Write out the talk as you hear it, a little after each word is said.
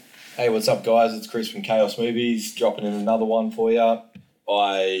Hey, what's up, guys? It's Chris from Chaos Movies, dropping in another one for you.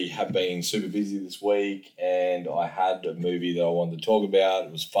 I have been super busy this week, and I had a movie that I wanted to talk about.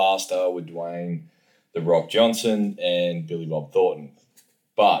 It was Faster with Dwayne "The Rock" Johnson and Billy Bob Thornton.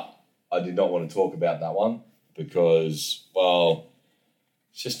 But I did not want to talk about that one because, well,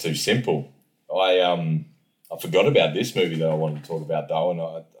 it's just too simple. I forgot about this movie that I wanted to talk about though, and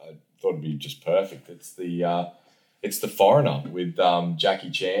I thought it'd be just perfect. It's The Foreigner with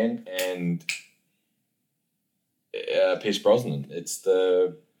Jackie Chan and Pierce Brosnan.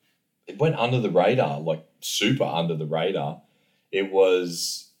 It went under the radar, like super under the radar. It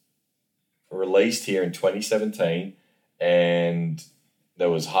was released here in 2017, and there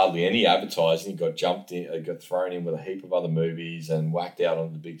was hardly any advertising. It got thrown in with a heap of other movies and whacked out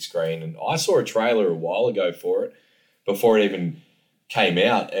on the big screen. And I saw a trailer a while ago for it before it even came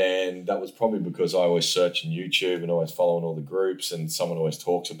out, and that was probably because I always search on YouTube and always following all the groups, and someone always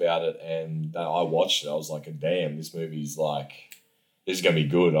talks about it. And I watched it. I was like, damn, this movie's like, this is going to be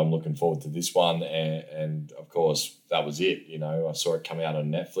good. I'm looking forward to this one. And of course, that was it. You know, I saw it come out on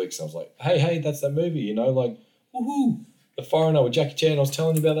Netflix, and I was like, hey, that's that movie, you know, like, woohoo, The Foreigner with Jackie Chan. I was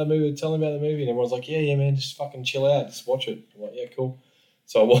telling you about that movie, and everyone's like, yeah, man, just fucking chill out, just watch it. I'm like, yeah, cool.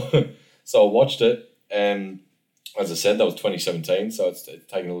 So I watched it, and as I said, that was 2017, so it's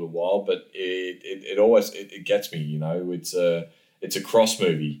taken a little while, but it always gets me, you know. It's a cross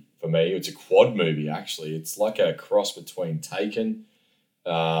movie for me. It's a quad movie, actually. It's like a cross between Taken,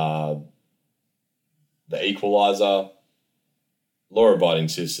 The Equalizer, Law Abiding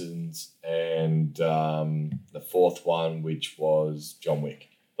Citizens, and the fourth one, which was John Wick.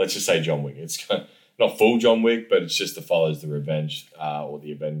 Let's just say John Wick. It's not full John Wick, but it's just follows the revenge or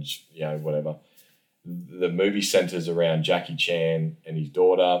the avenge, you know, whatever. The movie centers around Jackie Chan and his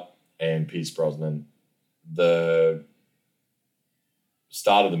daughter and Pierce Brosnan. The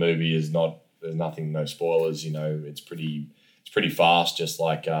start of the movie there's nothing, no spoilers, you know, it's pretty fast, just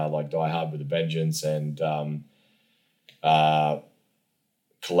like Die Hard with a Vengeance and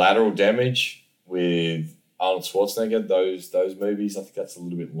Collateral Damage with Arnold Schwarzenegger. Those movies, I think that's a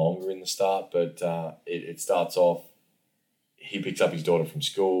little bit longer in the start, but it starts off, he picks up his daughter from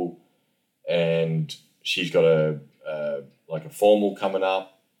school, and she's got a formal coming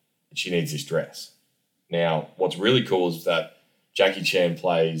up, and she needs this dress. Now, what's really cool is that Jackie Chan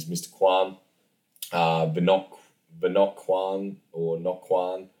plays Mr. Kwan, Vinod Kwan or Nok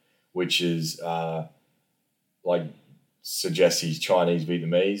Kwan, which is suggests he's Chinese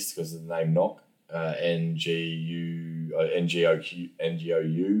Vietnamese because of the name Nok, N-G-O-U, I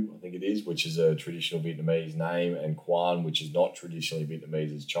think it is, which is a traditional Vietnamese name, and Quan, which is not traditionally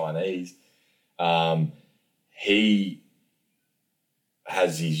Vietnamese, is Chinese. He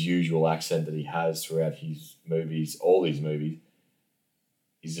has his usual accent that he has throughout his movies, all these movies.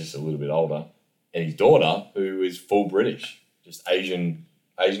 He's just a little bit older. And his daughter, who is full British, just Asian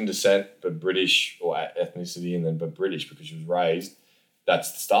descent, but British, or ethnicity, but British because she was raised.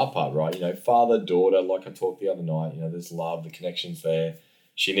 That's the start part, right? You know, father, daughter, like I talked the other night, you know, there's love, the connection's there.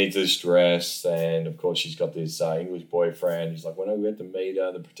 She needs this dress, and of course she's got this English boyfriend. He's like, when we had to meet her,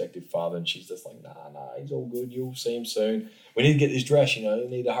 the protective father, and she's just like, nah, he's all good. You'll see him soon. We need to get this dress, you know, you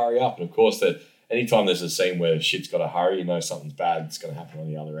need to hurry up. And of course, that anytime there's a scene where shit's got to hurry, you know something's bad that's going to happen on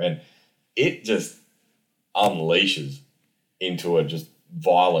the other end. It just unleashes into a just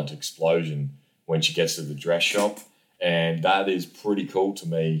violent explosion when she gets to the dress shop. And that is pretty cool to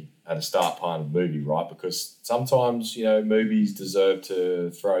me at a start part of the movie, right? Because sometimes, you know, movies deserve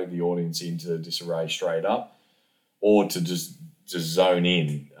to throw the audience into disarray straight up, or to just zone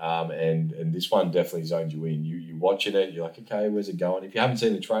in. And this one definitely zoned you in. You're watching it, you're like, okay, where's it going? If you haven't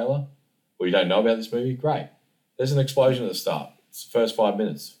seen the trailer or you don't know about this movie, great. There's an explosion at the start. It's the first 5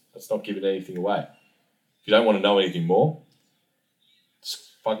 minutes. Let's not give anything away. If you don't want to know anything more,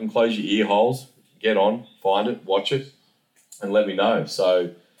 just fucking close your ear holes, get on, find it, watch it, and let me know.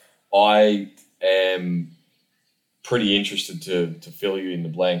 So I am pretty interested to fill you in the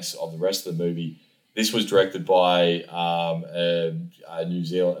blanks of the rest of the movie. This was directed by a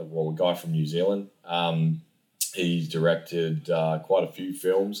guy from New Zealand. He's directed quite a few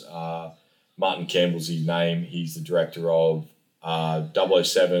films. Martin Campbell's his name. He's the director of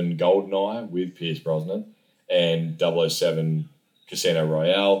 007 GoldenEye with Pierce Brosnan and 007 Casino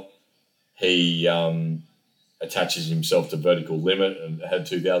Royale. He attaches himself to Vertical Limit and had a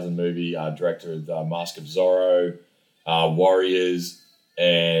 2000 movie, director of Mask of Zorro, Warriors,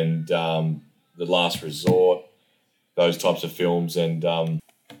 and The Last Resort, those types of films. And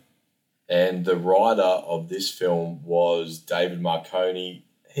the writer of this film was David Marconi.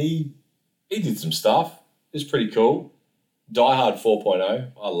 He did some stuff. It's pretty cool. Die Hard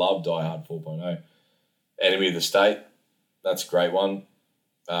 4.0. I love Die Hard 4.0. Enemy of the State. That's a great one.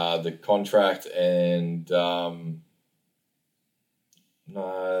 The Contract and The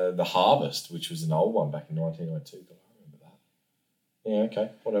Harvest, which was an old one back in 1992. God, I remember that. Yeah,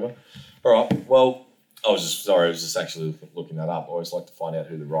 okay, whatever. All right, well, I was just actually looking that up. I always like to find out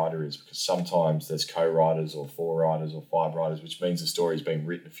who the writer is because sometimes there's co-writers or 4 writers or 5 writers, which means the story's been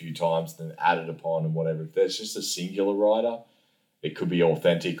written a few times and then added upon and whatever. If there's just a singular writer, it could be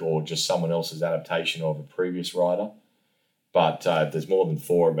authentic or just someone else's adaptation of a previous writer. But if there's more than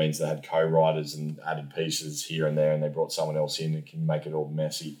 4, it means they had co-writers and added pieces here and there and they brought someone else in. It can make it all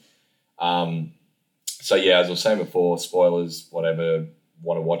messy. So, yeah, as I was saying before, spoilers, whatever,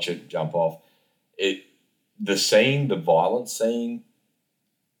 want to watch it, jump off. The violent scene,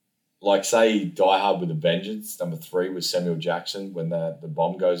 like say Die Hard with a Vengeance, number 3 with Samuel Jackson, when the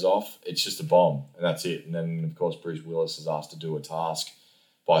bomb goes off, it's just a bomb and that's it. And then, of course, Bruce Willis is asked to do a task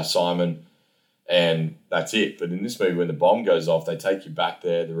by Simon and that's it. But in this movie, when the bomb goes off, they take you back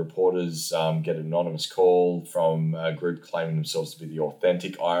there. The reporters get an anonymous call from a group claiming themselves to be the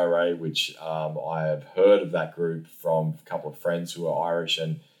authentic IRA, which I have heard of that group from a couple of friends who are Irish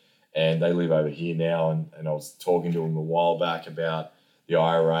and they live over here now. And I was talking to them a while back about the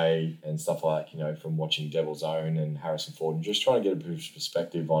IRA and stuff like that, from watching Devil's Own and Harrison Ford and just trying to get a bit of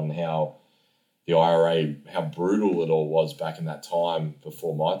perspective on how the IRA, how brutal it all was back in that time,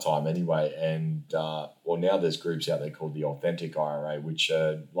 before my time anyway. And, now there's groups out there called the Authentic IRA, which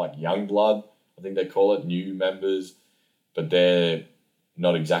are like Youngblood, I think they call it, new members, but they're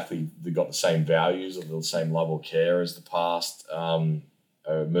not exactly, they've got the same values or the same level of care as the past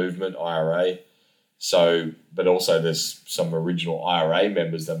movement, IRA. So, but also there's some original IRA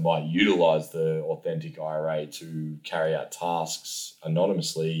members that might utilize the Authentic IRA to carry out tasks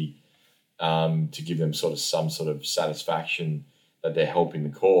anonymously to give them some sort of satisfaction that they're helping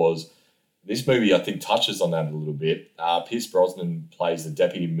the cause. This movie, I think, touches on that a little bit. Pierce Brosnan plays the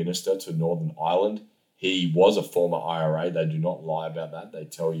deputy minister to Northern Ireland. He was a former IRA. They do not lie about that. They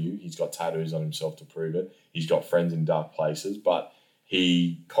tell you he's got tattoos on himself to prove it. He's got friends in dark places, but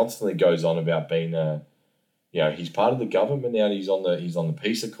he constantly goes on about being he's part of the government now. He's on the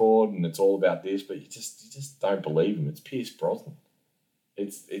peace accord, and it's all about this. But you just don't believe him. It's Pierce Brosnan.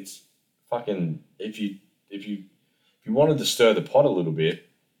 It's fucking if you wanted to stir the pot a little bit,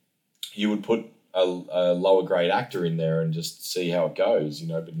 you would put a lower grade actor in there and just see how it goes,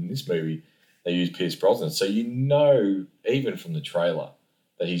 But in this movie, they use Pierce Brosnan, so even from the trailer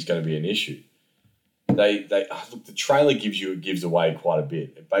that he's going to be an issue. Look, the trailer gives away quite a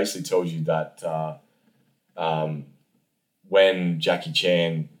bit. It basically tells you that when Jackie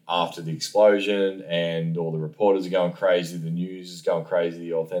Chan, after the explosion and all the reporters are going crazy, the news is going crazy,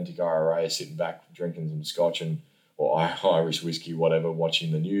 the Authentic IRA is sitting back drinking some scotch or Irish whiskey, whatever,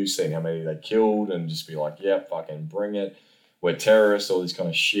 watching the news, seeing how many they killed and just be like, yeah, fucking bring it. We're terrorists, all this kind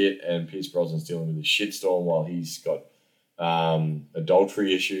of shit. And Pierce Brosnan's dealing with a shitstorm while he's got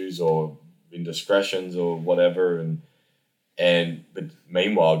adultery issues or indiscretions or whatever. But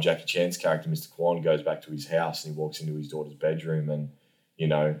meanwhile, Jackie Chan's character, Mr. Kwan, goes back to his house and he walks into his daughter's bedroom and,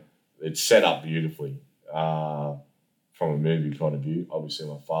 it's set up beautifully from a movie point of view. Obviously,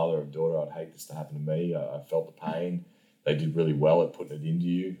 I'm a father of a daughter. I'd hate this to happen to me. I felt the pain. They did really well at putting it into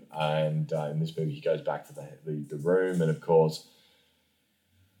you. And in this movie, he goes back to the room and, of course,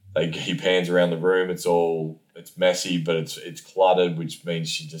 he pans around the room. It's messy, but it's cluttered, which means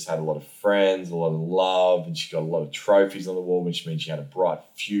she just had a lot of friends, a lot of love, and she got a lot of trophies on the wall, which means she had a bright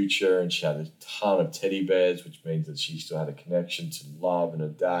future, and she had a ton of teddy bears, which means that she still had a connection to love and her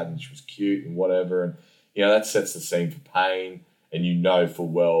dad, and she was cute and whatever. And, that sets the scene for pain, and full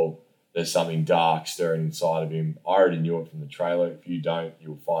well there's something dark stirring inside of him. I already knew it from the trailer. If you don't,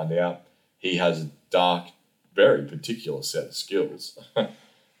 you'll find out. He has a dark, very particular set of skills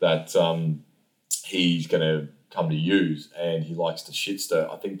that he's going to come to use, and he likes to shit stir.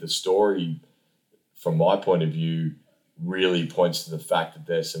 I think the story, from my point of view, really points to the fact that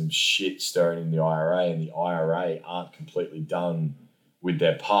there's some shit stirring in the IRA, and the IRA aren't completely done with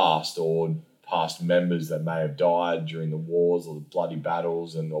their past or past members that may have died during the wars or the bloody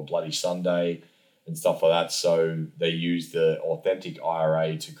battles or Bloody Sunday and stuff like that. So they use the Authentic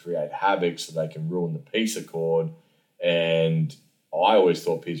IRA to create havoc so they can ruin the peace accord. And I always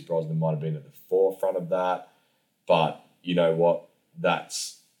thought Pierce Brosnan might have been at the forefront of that. But you know what?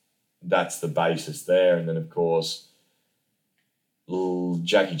 That's the basis there. And then, of course,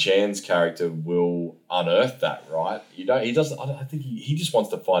 Jackie Chan's character will unearth that, right? He doesn't. I think he just wants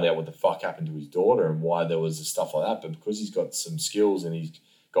to find out what the fuck happened to his daughter and why there was stuff like that. But because he's got some skills and he's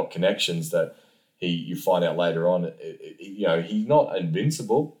got connections, that you find out later on, he's not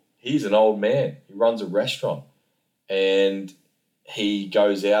invincible. He's an old man. He runs a restaurant, and he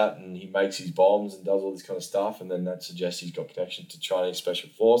goes out and he makes his bombs and does all this kind of stuff, and then that suggests he's got connection to Chinese special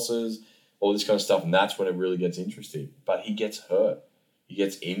forces, all this kind of stuff, and that's when it really gets interesting. But he gets hurt. He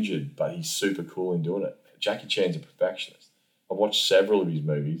gets injured, but he's super cool in doing it. Jackie Chan's a perfectionist. I've watched several of his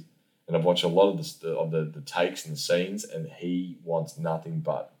movies, and I've watched a lot of the takes and the scenes, and he wants nothing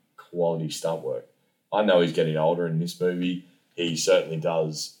but quality stunt work. I know he's getting older in this movie. He certainly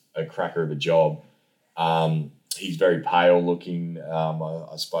does a cracker of a job. He's very pale looking.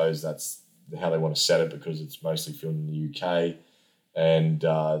 I suppose that's how they want to set it because it's mostly filmed in the UK, and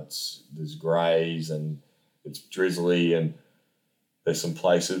there's greys and it's drizzly, and there's some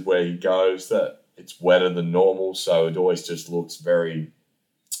places where he goes that it's wetter than normal, so it always just looks very,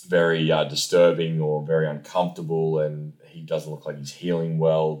 very disturbing or very uncomfortable, and he doesn't look like he's healing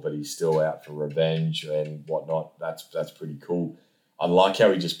well, but he's still out for revenge and whatnot. That's pretty cool. I like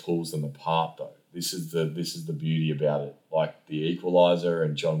how he just pulls them apart though. This is the beauty about it. Like the Equalizer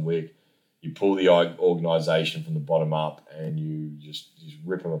and John Wick, you pull the organization from the bottom up and you just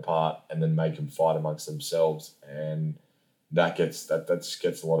rip them apart and then make them fight amongst themselves, and that gets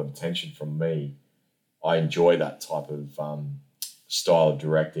a lot of attention from me. I enjoy that type of style of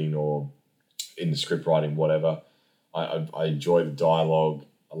directing or in the script writing, whatever. I enjoy the dialogue.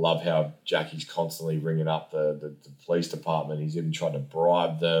 I love how Jackie's constantly ringing up the police department. He's even trying to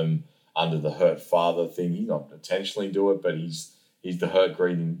bribe them under the hurt father thing. He's not intentionally do it, but he's the hurt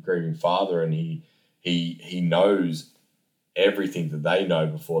grieving father, and he knows everything that they know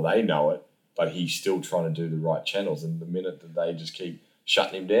before they know it, but he's still trying to do the right channels. And the minute that they just keep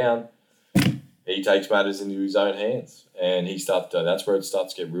shutting him down, he takes matters into his own hands, and that's where it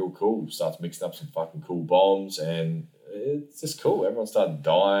starts to get real cool. Starts mixing up some fucking cool bombs, and it's just cool. Everyone started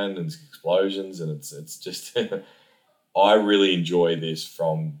dying and explosions, and it's just I really enjoy this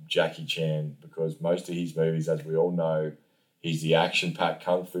from Jackie Chan because most of his movies, as we all know, he's the action-packed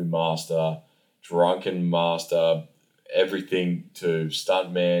kung fu master, drunken master, everything to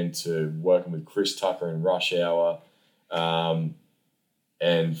stuntman to working with Chris Tucker in Rush Hour. And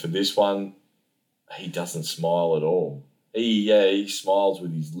for this one, he doesn't smile at all. He smiles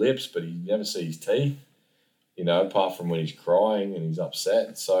with his lips, but you never see his teeth, apart from when he's crying and he's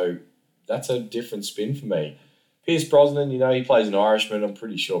upset. So that's a different spin for me. Pierce Brosnan, he plays an Irishman. I'm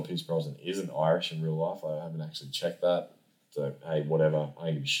pretty sure Pierce Brosnan isn't Irish in real life. I haven't actually checked that. So, hey, whatever. I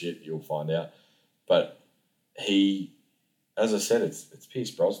ain't give a shit. You'll find out. But he, as I said, it's Pierce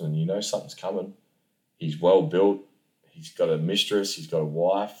Brosnan. Something's coming. He's well built. He's got a mistress. He's got a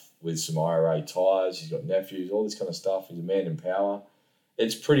wife with some IRA ties. He's got nephews, all this kind of stuff. He's a man in power.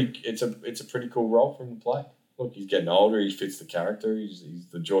 It's a pretty cool role for him to play. Look, he's getting older. He fits the character. He's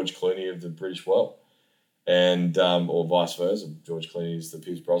the George Clooney of the British world. And or vice versa. George Clooney is the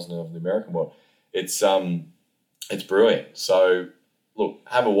Pierce Brosnan of the American world. It's brilliant. So look,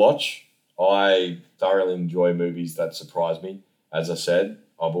 have a watch. I thoroughly enjoy movies that surprise me. As I said,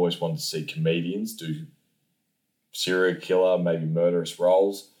 I've always wanted to see comedians do serial killer, maybe murderous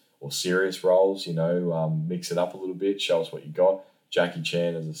roles or serious roles. Mix it up a little bit. Show us what you got. Jackie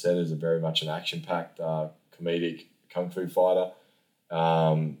Chan, as I said, is very much an action-packed comedic kung fu fighter.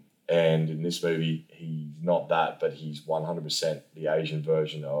 And in this movie, he's not that, but he's 100% the Asian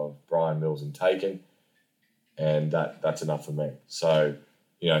version of Brian Mills in Taken. And that's enough for me. So,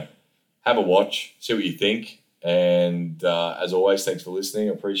 have a watch, see what you think. And as always, thanks for listening.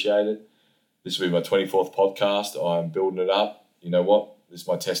 I appreciate it. This will be my 24th podcast. I'm building it up. You know what? This is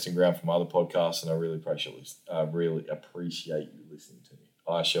my testing ground for my other podcasts, and I really appreciate you listening to me.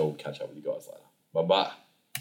 I shall catch up with you guys later. Bye-bye.